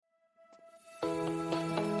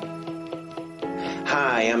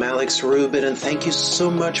Hi, I'm Alex Rubin, and thank you so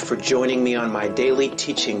much for joining me on my daily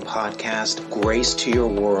teaching podcast, Grace to Your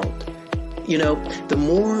World. You know, the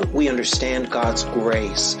more we understand God's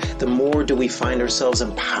grace, the more do we find ourselves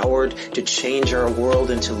empowered to change our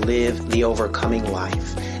world and to live the overcoming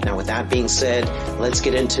life. Now, with that being said, let's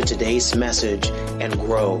get into today's message and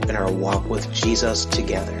grow in our walk with Jesus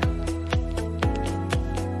together.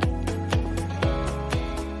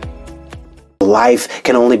 Life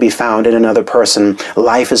can only be found in another person.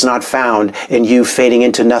 Life is not found in you fading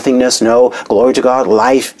into nothingness. No, glory to God.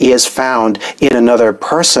 Life is found in another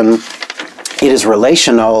person. It is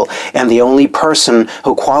relational, and the only person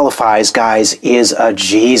who qualifies, guys, is a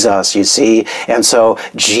Jesus, you see. And so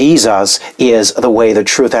Jesus is the way, the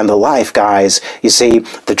truth, and the life, guys. You see,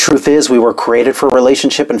 the truth is we were created for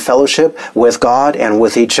relationship and fellowship with God and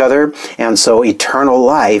with each other. And so eternal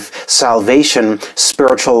life, salvation,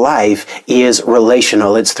 spiritual life is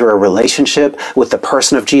relational. It's through a relationship with the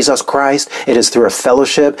person of Jesus Christ. It is through a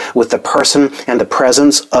fellowship with the person and the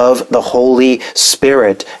presence of the Holy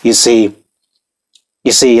Spirit, you see.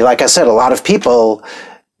 You see, like I said, a lot of people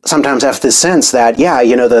sometimes have this sense that, yeah,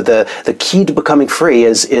 you know, the key to becoming free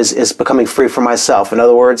is becoming free for myself. In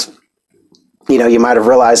other words, you know, you might have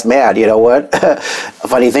realized, man, you know what? A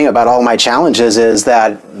funny thing about all my challenges is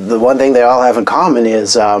that the one thing they all have in common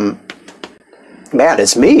is, man,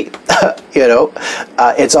 it's me. You know,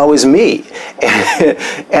 it's always me.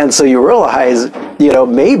 And so you realize, you know,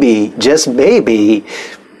 maybe, just maybe,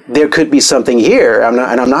 there could be something here. I'm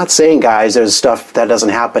not saying, guys, there's stuff that doesn't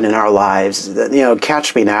happen in our lives. You know,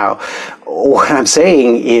 catch me now. What I'm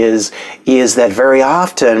saying is that very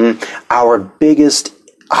often our biggest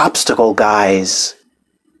obstacle, guys,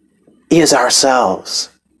 is ourselves.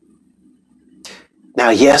 Now,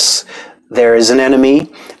 yes, there is an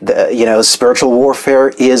enemy. Spiritual warfare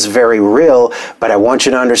is very real, but I want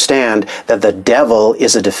you to understand that the devil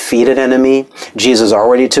is a defeated enemy. Jesus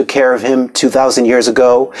already took care of him 2,000 years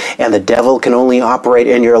ago, and the devil can only operate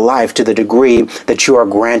in your life to the degree that you are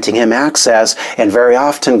granting him access. And very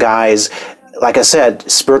often, guys, like I said,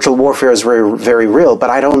 spiritual warfare is very, very real, but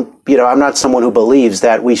I'm not someone who believes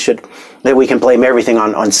that we can blame everything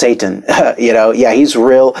on Satan. Yeah, he's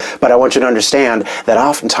real, but I want you to understand that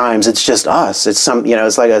oftentimes it's just us. It's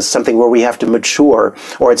it's like something where we have to mature,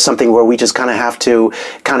 or it's something where we just kind of have to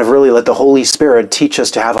really let the Holy Spirit teach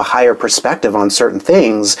us to have a higher perspective on certain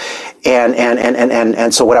things.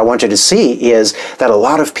 And so what I want you to see is that a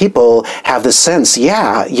lot of people have the sense,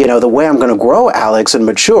 yeah, the way I'm going to grow, Alex, and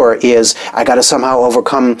mature is I got to somehow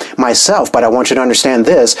overcome myself. But I want you to understand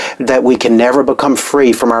this, that we can never become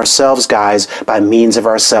free from ourselves, guys, by means of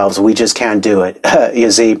ourselves. We just can't do it.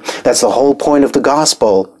 You see, that's the whole point of the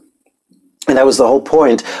gospel. And that was the whole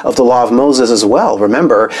point of the law of Moses as well.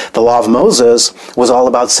 Remember, the law of Moses was all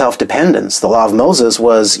about self-dependence. The law of Moses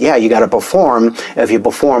was, yeah, you got to perform. If you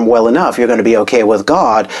perform well enough, you're going to be okay with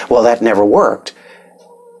God. Well, that never worked.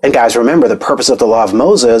 And guys, remember, the purpose of the law of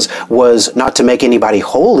Moses was not to make anybody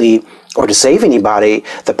holy or to save anybody.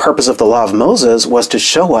 The purpose of the law of Moses was to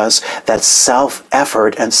show us that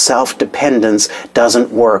self-effort and self-dependence doesn't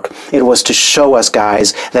work. It was to show us,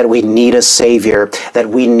 guys, that we need a Savior, that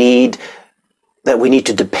we need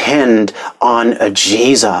to depend on a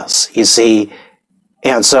Jesus, you see.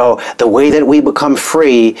 And so the way that we become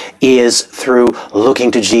free is through looking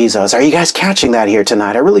to Jesus. Are you guys catching that here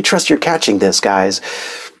tonight? I really trust you're catching this, guys.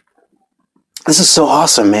 This is so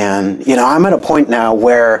awesome, man. I'm at a point now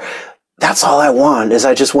where that's all I want, is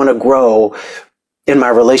I just want to grow in my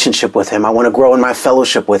relationship with him. I want to grow in my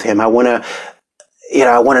fellowship with him. I want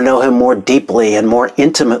to know him more deeply and more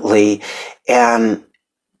intimately. And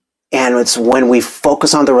it's when we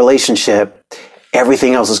focus on the relationship,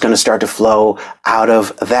 everything else is going to start to flow out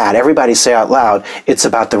of that. Everybody say out loud, it's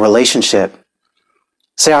about the relationship.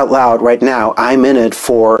 Say out loud right now, I'm in it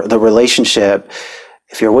for the relationship.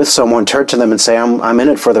 If you're with someone, turn to them and say, I'm in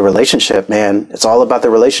it for the relationship, man. It's all about the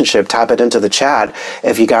relationship. Type it into the chat.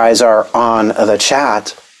 If you guys are on the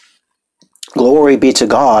chat, glory be to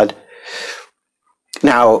God.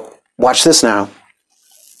 Now, watch this now.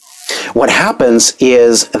 What happens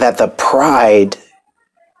is that the pride,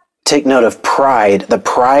 take note of pride, the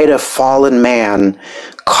pride of fallen man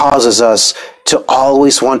causes us to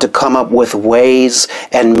always want to come up with ways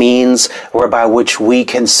and means whereby which we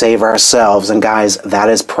can save ourselves. And guys, that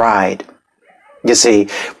is pride. You see,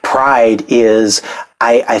 pride is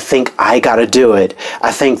I think I got to do it.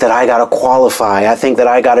 I think that I got to qualify. I think that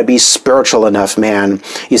I got to be spiritual enough, man.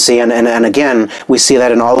 You see, and again, we see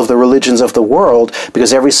that in all of the religions of the world,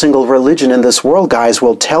 because every single religion in this world, guys,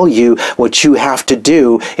 will tell you what you have to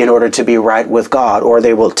do in order to be right with God. Or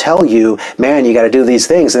they will tell you, man, you got to do these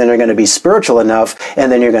things, and then you're going to be spiritual enough,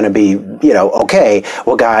 and then you're going to be, okay.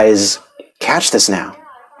 Well, guys, catch this now.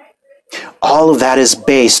 All of that is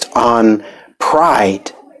based on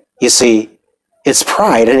pride. You see, it's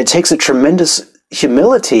pride, and it takes a tremendous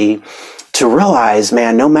humility to realize,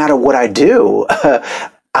 man, no matter what I do,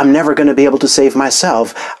 I'm never going to be able to save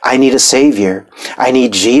myself. I need a Savior. I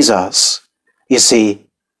need Jesus, you see.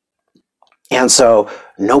 And so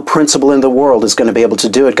no principle in the world is going to be able to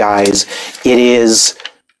do it, guys. It is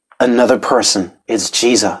another person. It's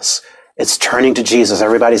Jesus. It's turning to Jesus.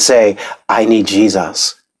 Everybody say, I need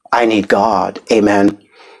Jesus. I need God. Amen.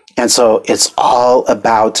 And so it's all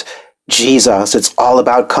about Jesus. It's all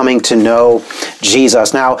about coming to know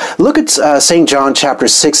Jesus. Now, look at St. John chapter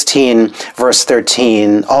 16, verse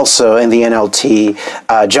 13, also in the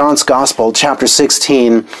NLT. John's Gospel, chapter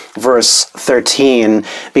 16, verse 13.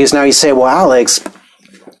 Because now you say, well, Alex,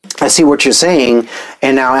 I see what you're saying.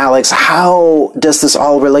 And now, Alex, how does this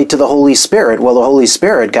all relate to the Holy Spirit? Well, the Holy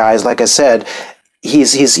Spirit, guys, like I said, he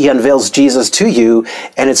unveils Jesus to you,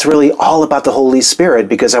 and it's really all about the Holy Spirit,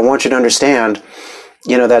 because I want you to understand,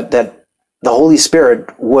 that the Holy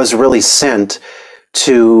Spirit was really sent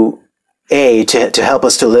to help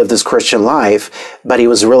us to live this Christian life, but he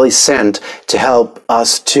was really sent to help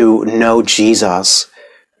us to know Jesus,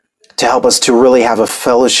 to help us to really have a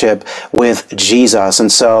fellowship with Jesus.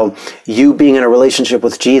 And so you being in a relationship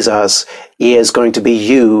with Jesus is going to be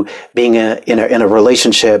you being in a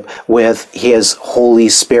relationship with his Holy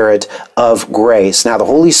Spirit of grace. Now, the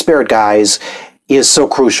Holy Spirit, guys, is so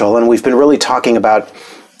crucial, and we've been really talking about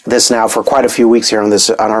this now for quite a few weeks here on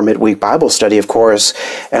our midweek Bible study, of course.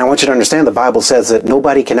 And I want you to understand the Bible says that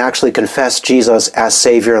nobody can actually confess Jesus as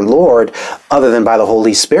Savior and Lord other than by the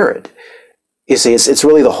Holy Spirit. You see, it's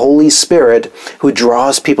really the Holy Spirit who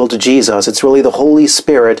draws people to Jesus. It's really the Holy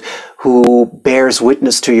Spirit who bears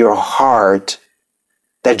witness to your heart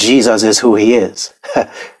that Jesus is who he is.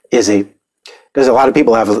 Is he? Because a lot of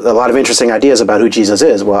people have a lot of interesting ideas about who Jesus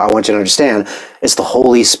is. Well, I want you to understand, it's the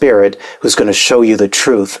Holy Spirit who's going to show you the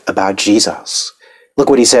truth about Jesus. Look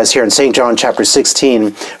what he says here in St. John chapter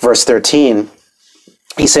 16, verse 13.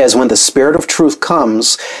 He says, when the Spirit of truth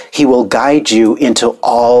comes, he will guide you into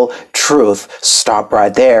all truth. Stop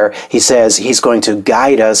right there. He says he's going to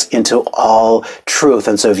guide us into all truth.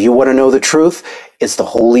 And so if you want to know the truth, it's the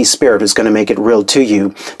Holy Spirit who's going to make it real to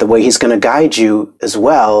you. The way he's going to guide you as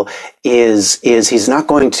well is he's not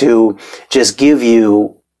going to just give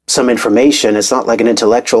you some information. It's not like an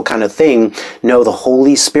intellectual kind of thing. No, the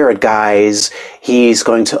Holy Spirit, guys, he's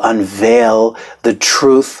going to unveil the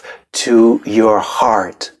truth to your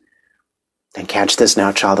heart. And catch this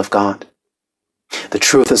now, child of God. The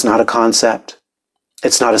truth is not a concept.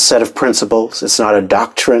 It's not a set of principles. It's not a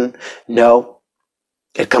doctrine. No,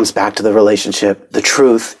 it comes back to the relationship. The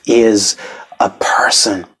truth is a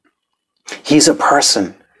person. He's a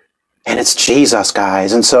person. And it's Jesus,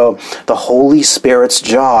 guys. And so the Holy Spirit's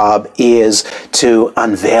job is to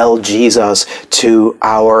unveil Jesus to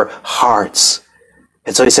our hearts.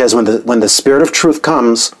 And so he says, when the Spirit of truth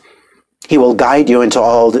comes, he will guide you into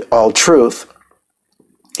all truth.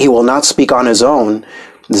 He will not speak on his own.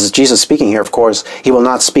 This is Jesus speaking here, of course. He will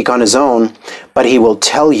not speak on his own, but he will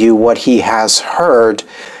tell you what he has heard.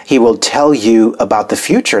 He will tell you about the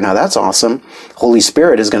future. Now, that's awesome. Holy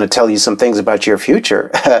Spirit is going to tell you some things about your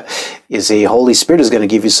future. You see, Holy Spirit is going to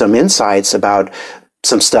give you some insights about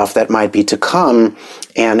some stuff that might be to come.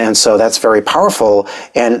 And so that's very powerful.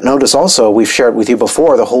 And notice also, we've shared with you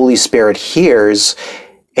before, the Holy Spirit hears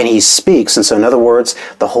and he speaks. And so in other words,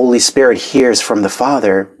 the Holy Spirit hears from the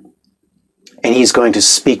Father and he's going to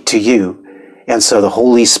speak to you. And so the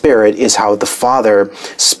Holy Spirit is how the Father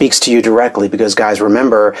speaks to you directly. Because guys,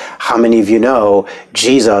 remember, how many of you know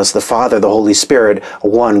Jesus, the Father, the Holy Spirit,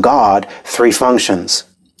 one God, three functions?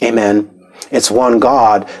 Amen. It's one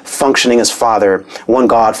God functioning as Father, one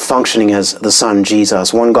God functioning as the Son,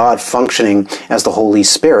 Jesus, one God functioning as the Holy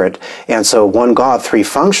Spirit. And so one God, three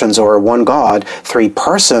functions, or one God, three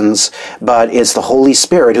persons, but it's the Holy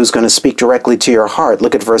Spirit who's going to speak directly to your heart.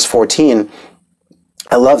 Look at verse 14.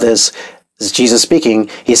 I love this. This is Jesus speaking.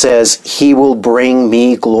 He says, he will bring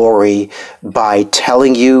me glory by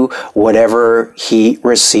telling you whatever he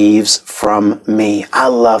receives from me. I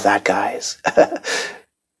love that, guys.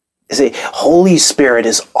 You see, Holy Spirit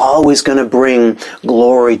is always going to bring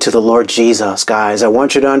glory to the Lord Jesus, guys. I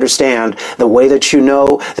want you to understand the way that you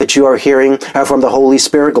know that you are hearing from the Holy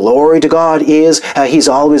Spirit. Glory to God is He's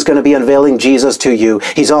always going to be unveiling Jesus to you.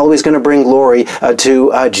 He's always going to bring glory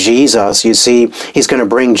to Jesus. You see, He's going to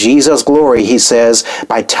bring Jesus glory, He says,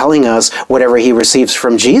 by telling us whatever He receives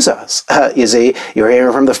from Jesus. You see, you're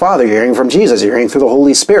hearing from the Father, you're hearing from Jesus, you're hearing through the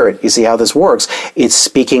Holy Spirit. You see how this works. He's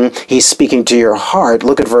speaking to your heart.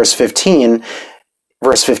 Look at verse 15.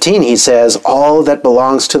 Verse 15, He says, all that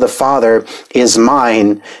belongs to the Father is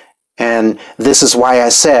mine. And this is why I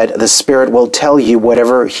said the Spirit will tell you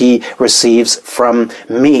whatever He receives from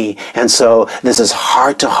me. And so this is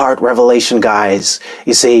heart-to-heart revelation, guys.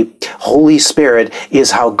 You see, Holy Spirit is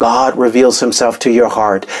how God reveals Himself to your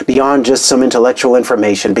heart, beyond just some intellectual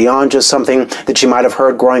information, beyond just something that you might have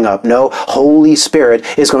heard growing up. No, Holy Spirit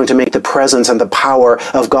is going to make the presence and the power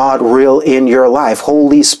of God real in your life.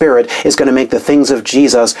 Holy Spirit is going to make the things of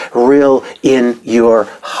Jesus real in your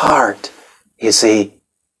heart. You see,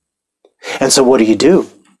 and so what do?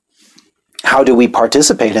 How do we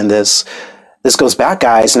participate in this? This goes back,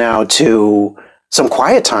 guys, now to some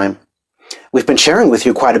quiet time. We've been sharing with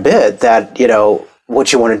you quite a bit that,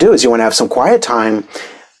 what you want to do is you want to have some quiet time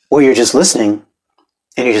where you're just listening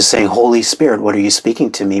and you're just saying, Holy Spirit, what are you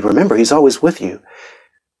speaking to me? Remember, He's always with you.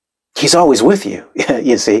 He's always with you.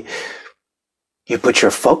 You see, you put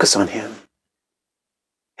your focus on Him.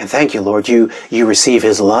 And thank you, Lord, you receive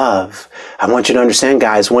His love. I want you to understand,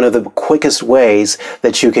 guys, one of the quickest ways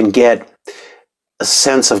that you can get a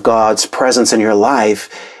sense of God's presence in your life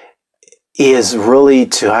is really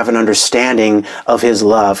to have an understanding of His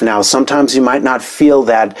love. Now, sometimes you might not feel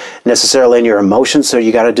that necessarily in your emotions, so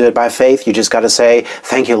you got to do it by faith. You just got to say,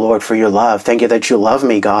 thank you, Lord, for your love. Thank you that you love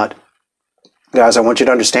me, God. Guys, I want you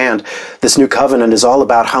to understand this new covenant is all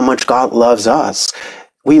about how much God loves us.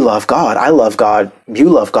 We love God. I love God. You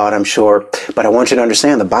love God, I'm sure. But I want you to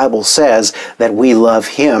understand the Bible says that we love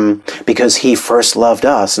Him because He first loved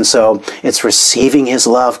us. And so it's receiving His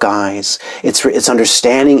love, guys. It's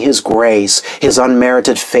understanding His grace, His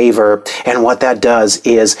unmerited favor. And what that does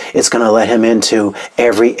is it's going to let Him into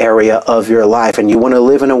every area of your life. And you want to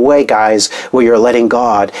live in a way, guys, where you're letting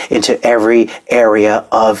God into every area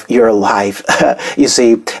of your life. You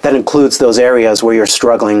see, that includes those areas where you're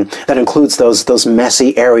struggling. That includes those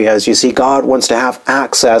messy areas. You see, God wants to have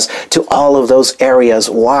access to all of those areas.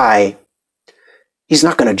 Why? He's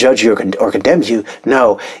not going to judge you or condemn you.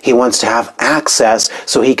 No, He wants to have access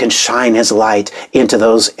so He can shine His light into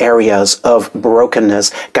those areas of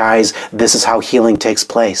brokenness. Guys, this is how healing takes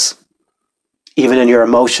place. Even in your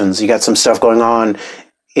emotions, you got some stuff going on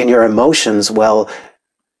in your emotions. Well,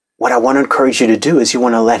 what I want to encourage you to do is you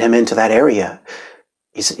want to let Him into that area.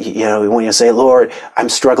 When you say, Lord, I'm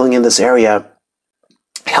struggling in this area,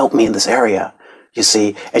 help me in this area, you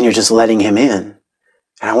see, and you're just letting Him in.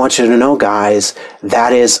 And I want you to know, guys,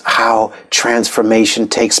 that is how transformation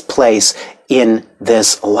takes place in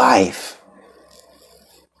this life.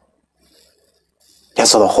 Yeah,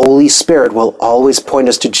 so the Holy Spirit will always point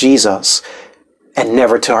us to Jesus and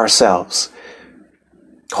never to ourselves.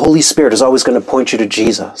 Holy Spirit is always going to point you to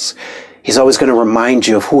Jesus. He's always going to remind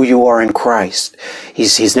you of who you are in Christ.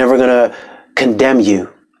 He's never going to condemn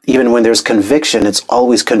you. Even when there's conviction, it's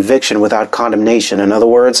always conviction without condemnation. In other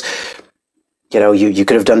words, you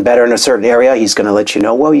could have done better in a certain area. He's going to let you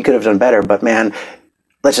know, well, you could have done better, but man,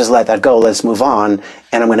 let's just let that go. Let's move on,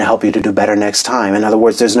 and I'm going to help you to do better next time. In other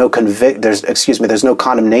words, there's no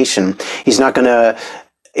condemnation. He's not going to,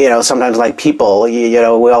 sometimes like people, we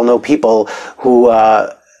all know people who,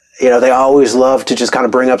 they always love to just kind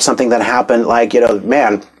of bring up something that happened, like,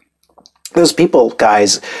 man, those people,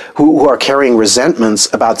 guys, who are carrying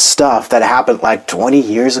resentments about stuff that happened like 20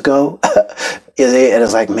 years ago, and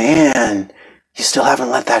it's like, man, you still haven't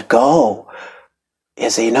let that go.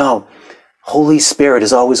 Holy Spirit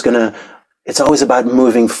is always it's always about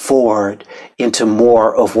moving forward into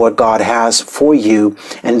more of what God has for you,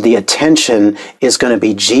 and the attention is going to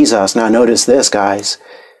be Jesus. Now notice this, guys.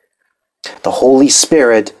 The Holy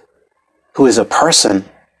Spirit, who is a person,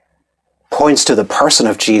 points to the person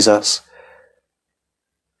of Jesus,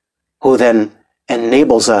 who then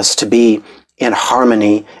enables us to be in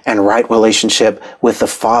harmony and right relationship with the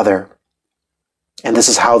Father. And this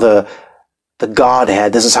is how the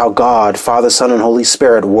Godhead, this is how God, Father, Son, and Holy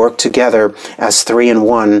Spirit work together as three in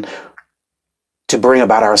one to bring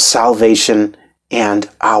about our salvation and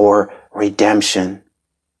our redemption.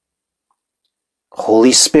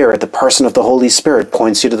 Holy Spirit, the person of the Holy Spirit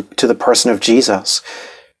points you to the person of Jesus.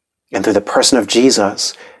 And through the person of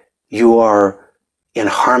Jesus, you are in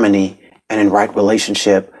harmony and in right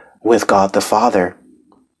relationship with God the Father.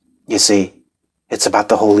 You see, it's about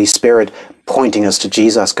the Holy Spirit pointing us to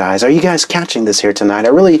Jesus, guys. Are you guys catching this here tonight? I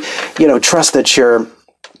really, trust that you're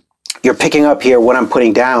picking up here what I'm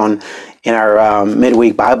putting down in our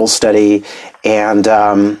midweek Bible study, and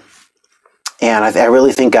I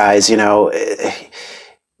really think, guys,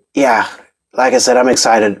 yeah, like I said, I'm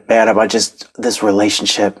excited, man, about just this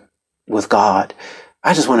relationship with God.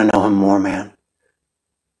 I just want to know Him more, man.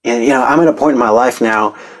 And, I'm at a point in my life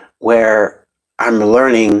now where I'm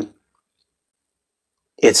learning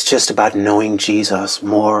it's just about knowing Jesus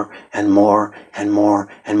more and more and more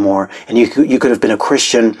and more. And you could have been a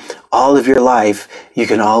Christian all of your life. You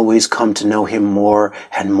can always come to know Him more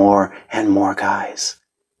and more and more, guys.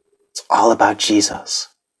 It's all about Jesus.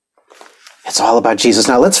 It's all about Jesus.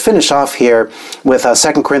 Now let's finish off here with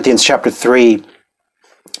 2 Corinthians chapter 3,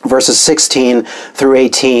 verses 16 through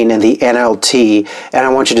 18 in the NLT. And I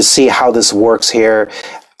want you to see how this works here.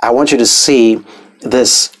 I want you to see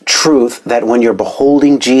this truth that when you're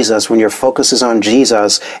beholding Jesus, when your focus is on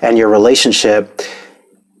Jesus and your relationship,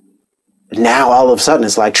 now all of a sudden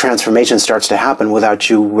it's like transformation starts to happen without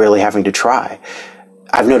you really having to try.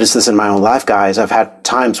 I've noticed this in my own life, guys. I've had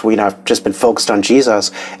times where I've just been focused on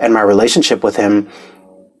Jesus and my relationship with Him,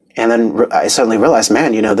 and then I suddenly realized,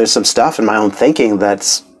 man, there's some stuff in my own thinking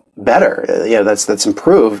that's better, that's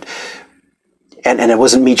improved, and it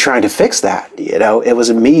wasn't me trying to fix that. It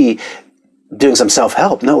wasn't me doing some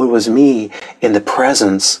self-help. No, it was me in the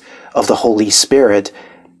presence of the Holy Spirit,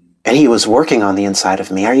 and He was working on the inside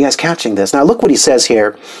of me. Are you guys catching this? Now look what he says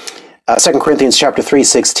here, 2 Corinthians chapter 3,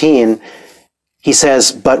 16. He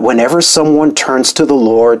says, but whenever someone turns to the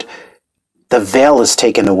Lord, the veil is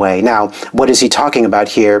taken away. Now, what is he talking about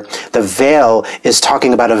here? The veil is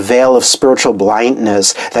talking about a veil of spiritual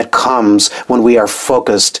blindness that comes when we are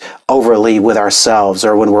focused overly with ourselves,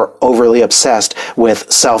 or when we're overly obsessed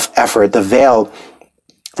with self-effort. The veil,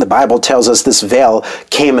 the Bible tells us this veil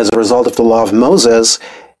came as a result of the law of Moses,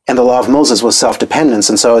 and the law of Moses was self-dependence.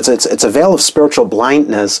 And so it's a veil of spiritual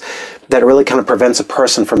blindness that really kind of prevents a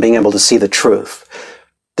person from being able to see the truth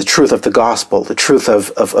of the gospel, the truth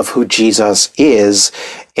of who Jesus is,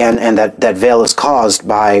 and that veil is caused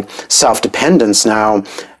by self-dependence. Now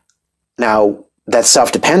that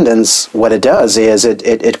self-dependence, what it does is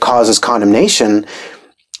it causes condemnation.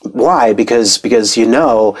 Why? Because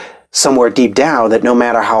somewhere deep down that no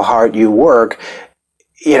matter how hard you work,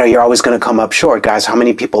 you're always going to come up short. Guys, how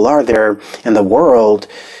many people are there in the world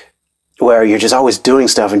where you're just always doing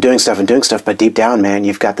stuff and doing stuff and doing stuff, but deep down, man,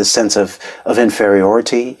 you've got this sense of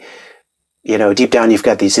inferiority. Deep down, you've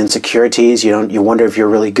got these insecurities. You wonder if you're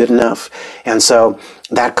really good enough. And so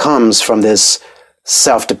that comes from this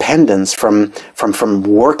self-dependence, from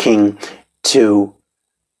working to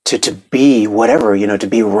be whatever, to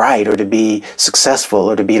be right, or to be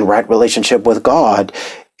successful, or to be in right relationship with God.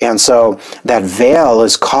 And so that veil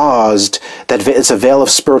is caused, it's a veil of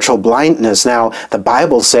spiritual blindness. Now, the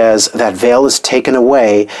Bible says that veil is taken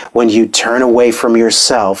away when you turn away from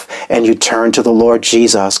yourself and you turn to the Lord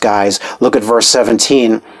Jesus, guys. Look at verse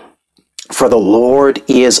 17. For the Lord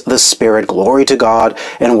is the Spirit. Glory to God.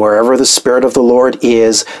 And wherever the Spirit of the Lord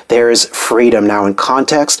is, there is freedom. Now, in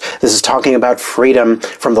context, this is talking about freedom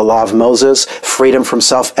from the law of Moses, freedom from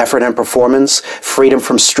self-effort and performance, freedom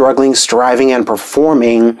from struggling, striving, and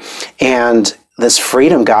performing. And this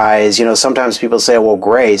freedom, guys, sometimes people say, well,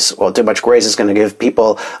 too much grace is going to give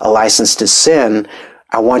people a license to sin.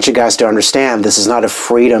 I want you guys to understand this is not a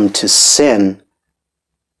freedom to sin.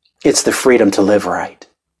 It's the freedom to live right.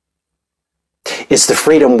 It's the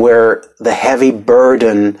freedom where the heavy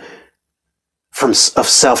burden of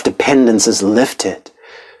self-dependence is lifted.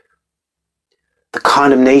 The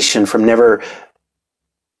condemnation from never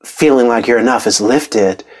feeling like you're enough is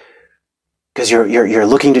lifted because you're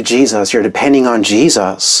looking to Jesus. You're depending on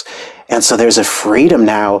Jesus. And so there's a freedom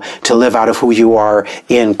now to live out of who you are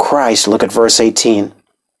in Christ. Look at verse 18.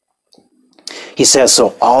 He says,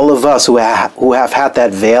 so all of us who have had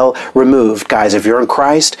that veil removed, guys, if you're in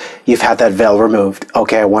Christ, you've had that veil removed.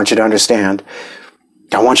 Okay, I want you to understand.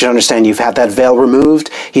 You've had that veil removed.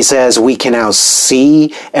 He says we can now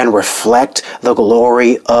see and reflect the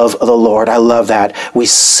glory of the Lord. I love that. We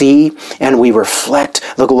see and we reflect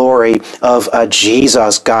the glory of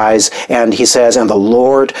Jesus, guys. And he says, and the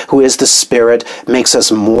Lord, who is the Spirit, makes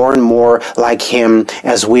us more and more like Him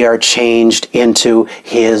as we are changed into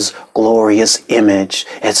His glorious image.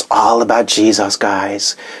 It's all about Jesus,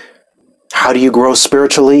 guys. How do you grow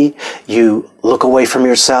spiritually? You look away from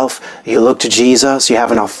yourself. You look to Jesus. You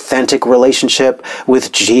have an authentic relationship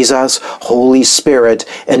with Jesus. Holy Spirit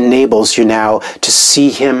enables you now to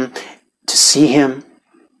see Him.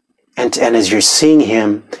 And as you're seeing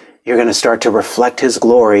Him, you're going to start to reflect his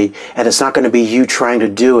glory, and it's not going to be you trying to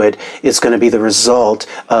do it. It's going to be the result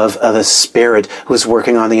of the Spirit who's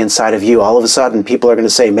working on the inside of you. All of a sudden, people are going to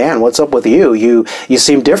say, man, what's up with you? You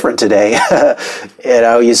seem different today.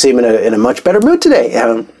 You seem in a much better mood today.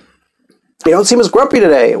 You don't seem as grumpy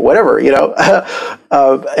today, whatever,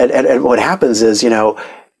 and what happens is,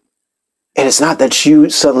 and it's not that you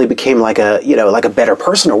suddenly became like a better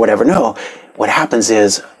person or whatever. No, what happens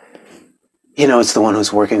is, it's the one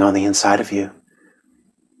who's working on the inside of you.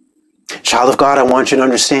 Child of God, I want you to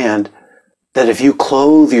understand that if you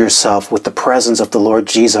clothe yourself with the presence of the Lord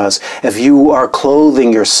Jesus, if you are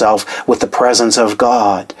clothing yourself with the presence of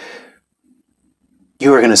God,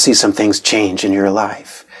 you are going to see some things change in your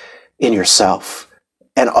life, in yourself,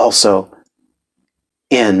 and also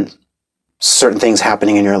in certain things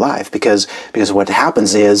happening in your life. Because what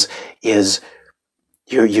happens is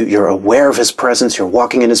you're aware of his presence, you're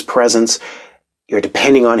walking in his presence, you're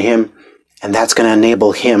depending on him, and that's going to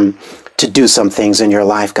enable him to do some things in your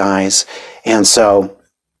life, guys. And so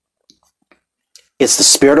it's the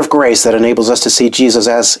Spirit of grace that enables us to see Jesus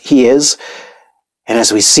as he is. And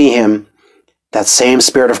as we see him, that same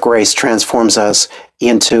Spirit of grace transforms us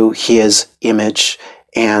into his image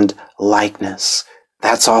and likeness.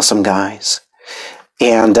 That's awesome, guys.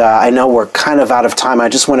 And I know we're kind of out of time. I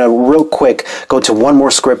just want to real quick go to one more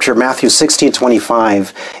scripture, Matthew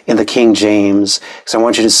 16:25 in the King James, because I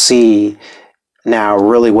want you to see now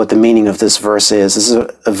really what the meaning of this verse is. This is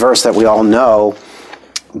a verse that we all know,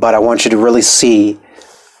 but I want you to really see,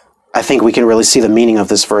 I think we can really see the meaning of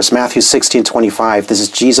this verse. Matthew 16:25, this is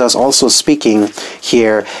Jesus also speaking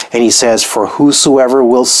here, and he says, "For whosoever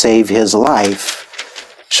will save his life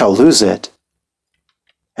shall lose it.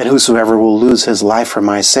 And whosoever will lose his life for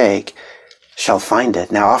my sake shall find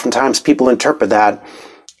it." Now, oftentimes people interpret that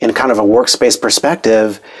in kind of a workspace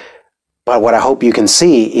perspective, but what I hope you can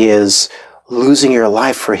see is losing your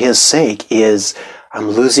life for his sake is I'm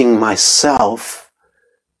losing myself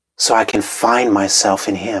so I can find myself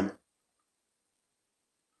in him.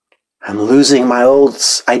 I'm losing my old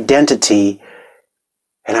identity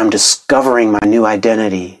and I'm discovering my new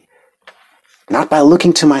identity, not by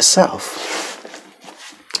looking to myself,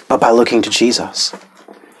 but by looking to Jesus.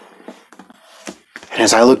 And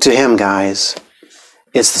as I look to him, guys,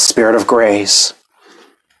 it's the Spirit of grace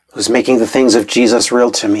who's making the things of Jesus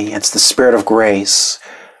real to me. It's the Spirit of grace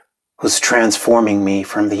who's transforming me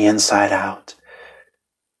from the inside out.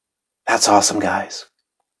 That's awesome, guys.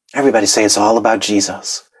 Everybody say it's all about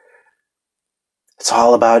Jesus. It's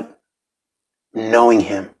all about knowing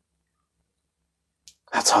him.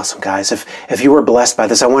 That's awesome, guys. If you were blessed by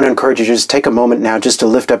this, I want to encourage you to just take a moment now just to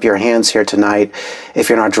lift up your hands here tonight if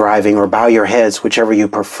you're not driving, or bow your heads, whichever you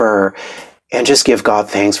prefer, and just give God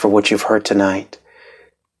thanks for what you've heard tonight.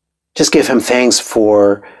 Just give him thanks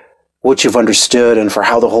for what you've understood and for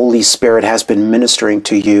how the Holy Spirit has been ministering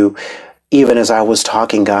to you, even as I was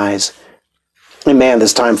talking, guys. And man,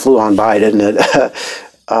 this time flew on by, didn't it?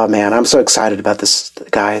 Oh man, I'm so excited about this,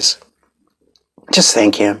 guys. Just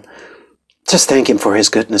thank him. Just thank him for his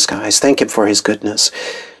goodness, guys. Thank him for his goodness.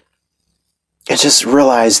 And just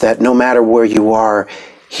realize that no matter where you are,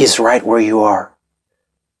 he's right where you are.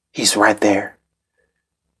 He's right there.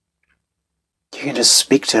 You can just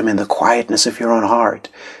speak to him in the quietness of your own heart,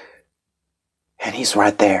 and he's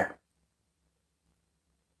right there.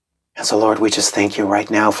 And so, Lord, we just thank you right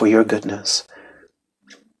now for your goodness.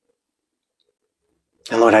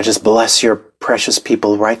 And Lord, I just bless your precious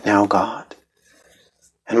people right now, God.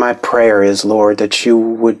 And my prayer is, Lord, that you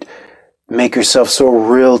would make yourself so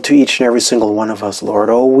real to each and every single one of us, Lord.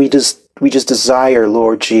 Oh, we just desire,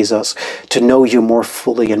 Lord Jesus, to know you more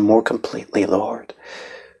fully and more completely, Lord.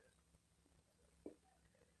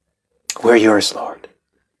 We're yours, Lord.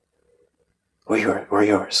 We're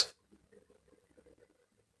yours.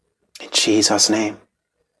 In Jesus' name.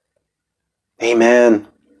 Amen.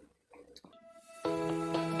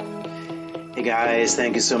 Hey guys,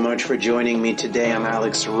 thank you so much for joining me today. I'm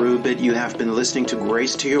Alex Rubit. You have been listening to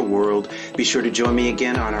Grace to Your World. Be sure to join me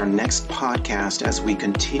again on our next podcast as we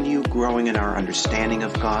continue growing in our understanding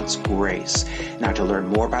of God's grace. Now, to learn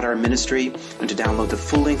more about our ministry and to download the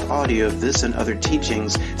full-length audio of this and other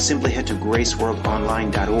teachings, simply head to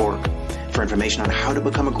graceworldonline.org. For information on how to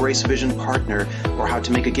become a Grace Vision partner or how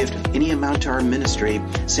to make a gift of any amount to our ministry,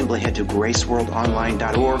 simply head to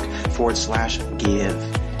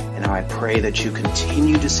graceworldonline.org/give. And now I pray that you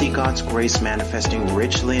continue to see God's grace manifesting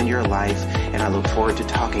richly in your life, and I look forward to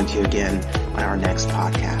talking to you again on our next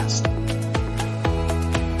podcast.